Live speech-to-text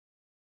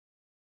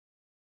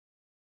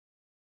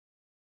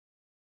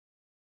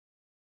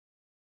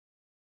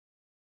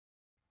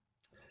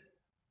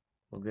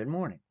Well, good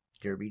morning.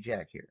 Derby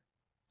Jack here.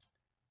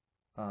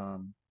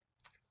 Um,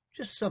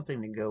 just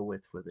something to go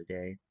with for the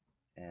day.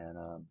 And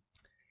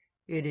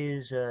it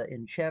is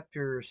in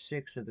chapter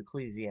 6 of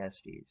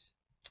Ecclesiastes.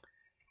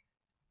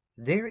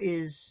 There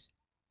is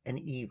an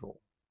evil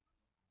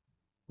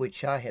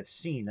which I have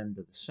seen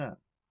under the sun,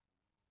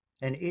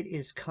 and it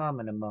is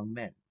common among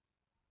men.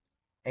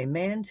 A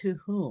man to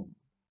whom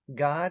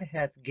God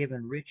hath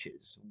given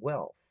riches,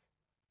 wealth,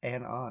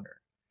 and honor,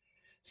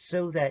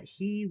 so that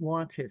he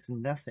wanteth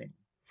nothing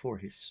for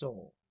his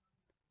soul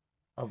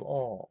of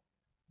all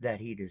that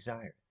he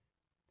desireth.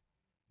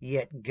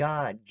 Yet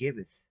God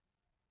giveth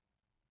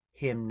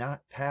him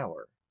not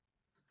power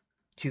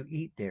to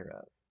eat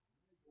thereof,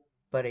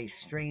 but a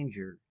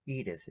stranger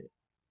eateth it.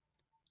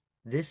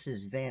 This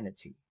is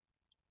vanity,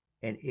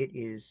 and it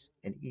is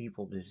an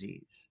evil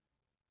disease.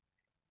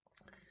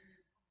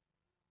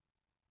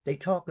 They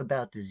talk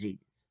about disease,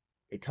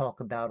 they talk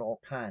about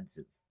all kinds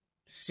of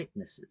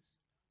sicknesses,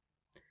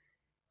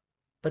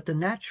 but the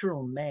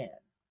natural man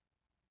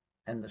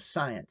and the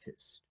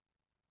scientists,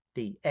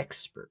 the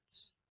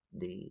experts,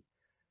 the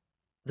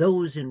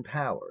those in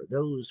power,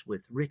 those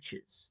with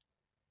riches,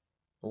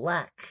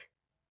 lack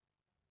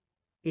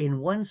in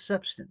one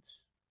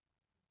substance,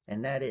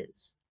 and that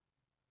is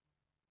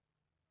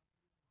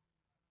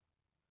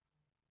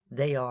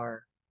they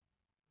are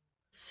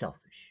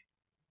selfish.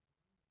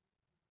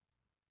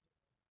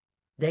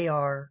 They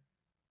are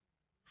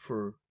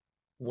for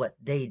what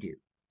they do.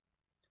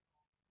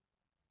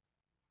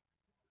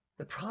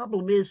 The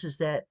problem is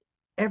that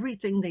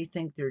everything they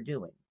think they're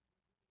doing,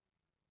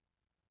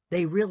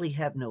 they really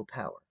have no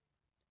power.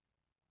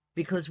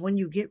 Because when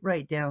you get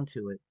right down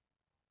to it,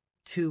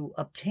 to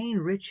obtain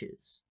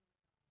riches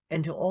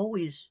and to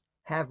always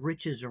have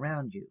riches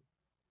around you,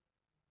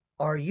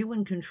 are you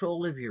in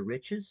control of your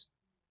riches,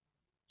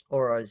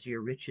 or is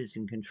your riches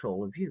in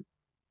control of you?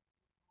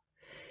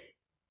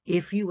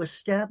 If you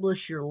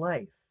establish your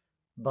life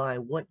by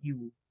what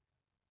you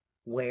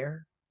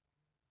wear,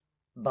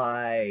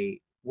 by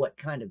what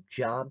kind of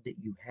job that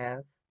you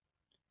have,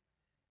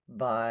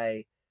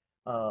 by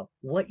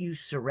what you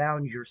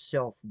surround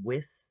yourself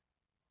with,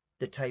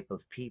 the type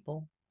of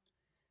people,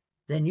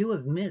 then you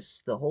have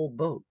missed the whole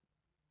boat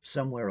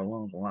somewhere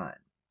along the line.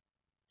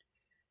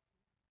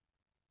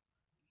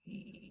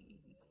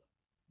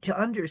 To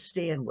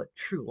understand what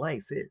true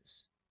life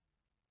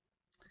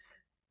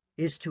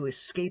is to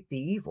escape the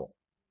evil.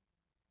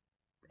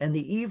 And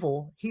the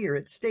evil here,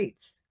 it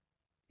states,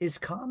 is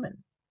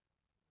common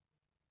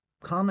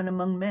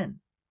among men,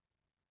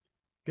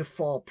 to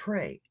fall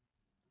prey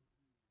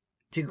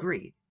to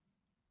greed.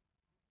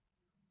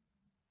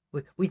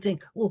 We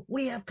think, well,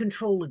 we have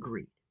control of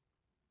greed.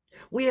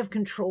 We have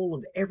control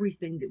of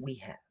everything that we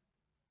have.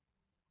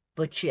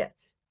 But yet,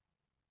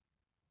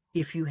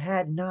 if you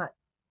had not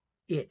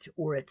it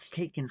or it's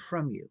taken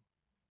from you,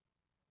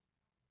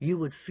 you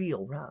would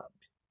feel robbed.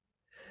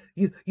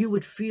 You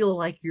would feel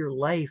like your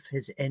life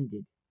has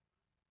ended.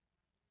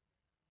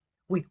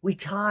 We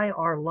tie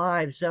our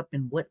lives up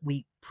in what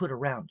we put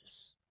around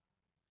us.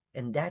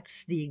 And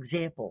that's the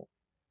example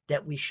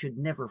that we should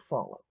never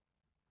follow.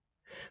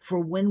 For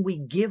when we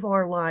give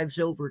our lives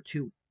over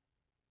to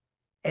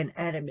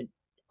inanimate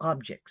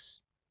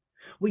objects,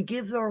 we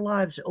give our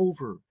lives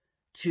over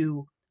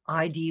to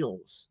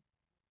ideals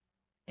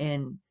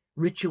and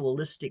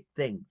ritualistic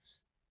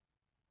things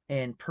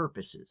and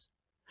purposes.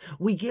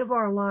 We give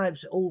our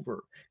lives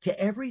over to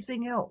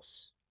everything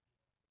else.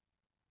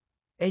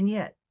 And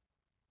yet,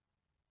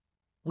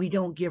 we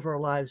don't give our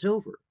lives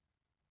over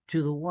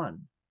to the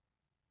one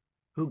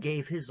who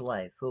gave his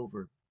life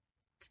over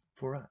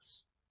for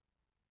us.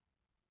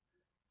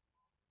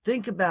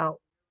 Think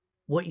about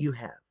what you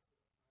have.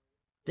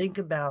 Think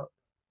about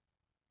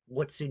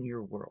what's in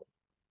your world,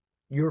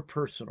 your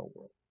personal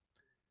world.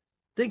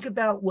 Think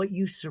about what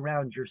you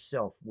surround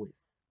yourself with.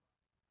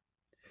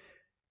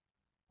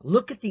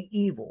 Look at the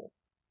evil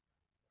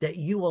that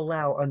you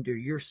allow under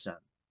your sun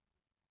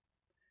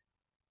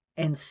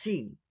and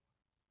see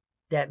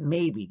that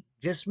maybe,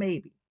 just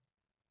maybe,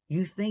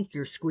 you think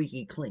you're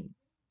squeaky clean.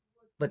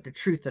 But the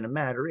truth of the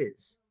matter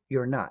is,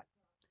 you're not.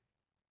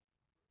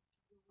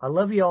 I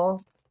love you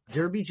all.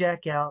 Derby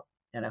Jack out,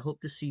 and I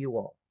hope to see you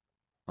all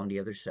on the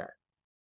other side.